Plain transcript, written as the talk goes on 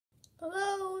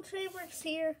Treybrix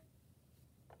here.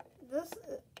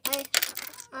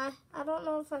 I don't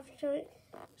know if I've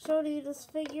showed you this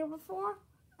figure before.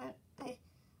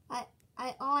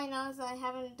 All I know is I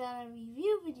haven't done a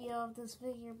review video of this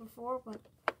figure before, but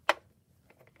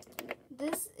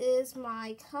this is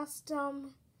my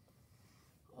custom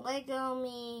Lego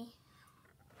Me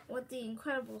with the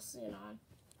Incredible suit on.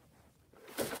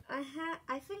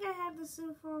 I think I had the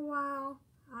suit for a while.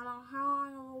 I don't know how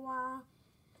long of a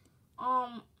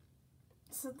while.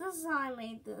 So this is how I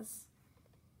made this.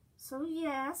 So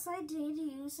yes, I did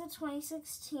use a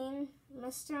 2016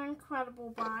 Mr. Incredible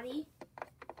body.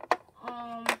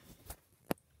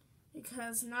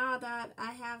 Because now that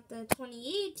I have the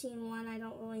 2018 one, I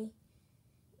don't really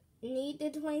need the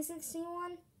 2016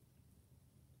 one.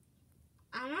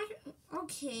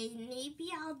 Okay,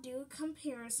 maybe I'll do a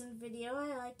comparison video.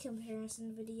 I like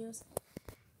comparison videos.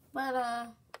 But,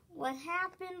 what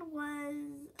happened was,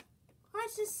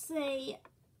 let's just say,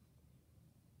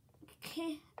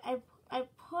 I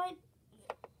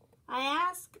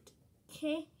asked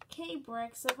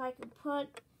K-Brix if I could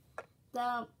put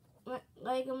the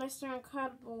Lego Mr.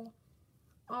 Incredible,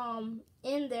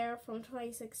 in there from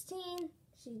 2016.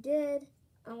 She did.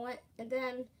 And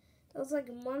then it was like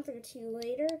a month or two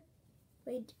later,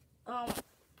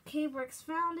 K-Brix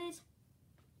found it,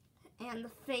 and the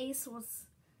face was,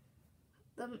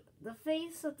 the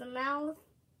face of the mouth,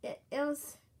 it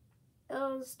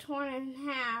was torn in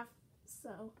half,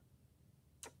 so,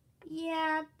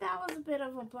 yeah, that was a bit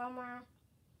of a bummer.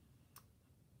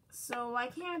 So I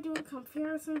can't do a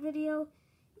comparison video,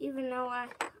 even though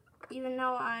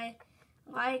I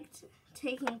liked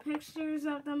taking pictures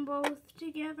of them both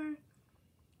together.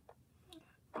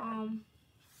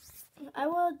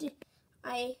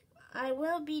 I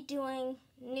will be doing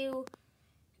new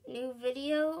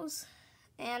videos,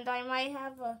 and I might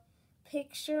have a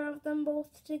picture of them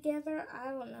both together. I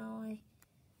don't know.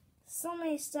 So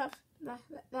many stuff that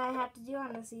I have to do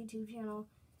on this YouTube channel,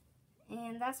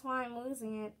 and that's why I'm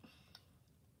losing it.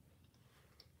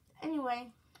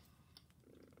 Anyway,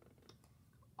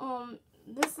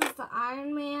 this is the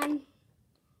Iron Man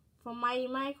from Mighty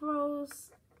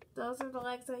Micros. Those are the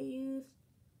legs I used.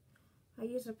 I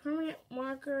used a permanent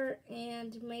marker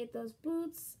and made those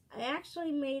boots. I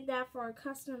actually made that for a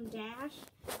custom dash,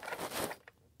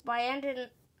 but I ended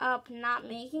up not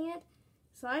making it.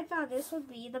 So I thought this would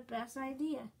be the best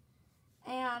idea.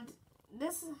 And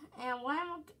what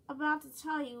I'm about to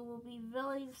tell you will be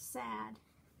really sad.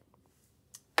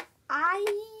 I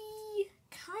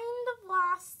kind of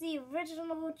lost the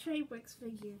original Treybrix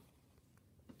figure.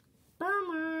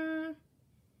 Bummer.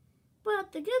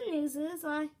 But the good news is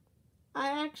I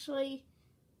actually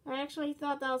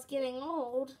thought that I was getting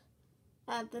old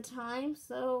at the time,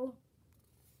 so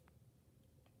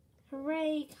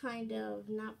hooray, kind of,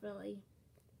 not really.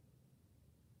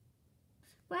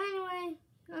 But anyway,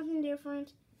 nothing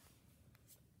different.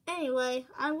 Anyway,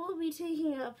 I will be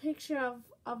taking a picture of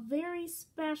a very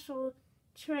special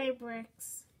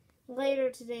Treybrix later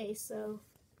today, so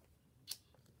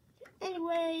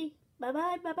anyway,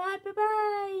 bye-bye, bye-bye,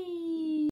 bye-bye!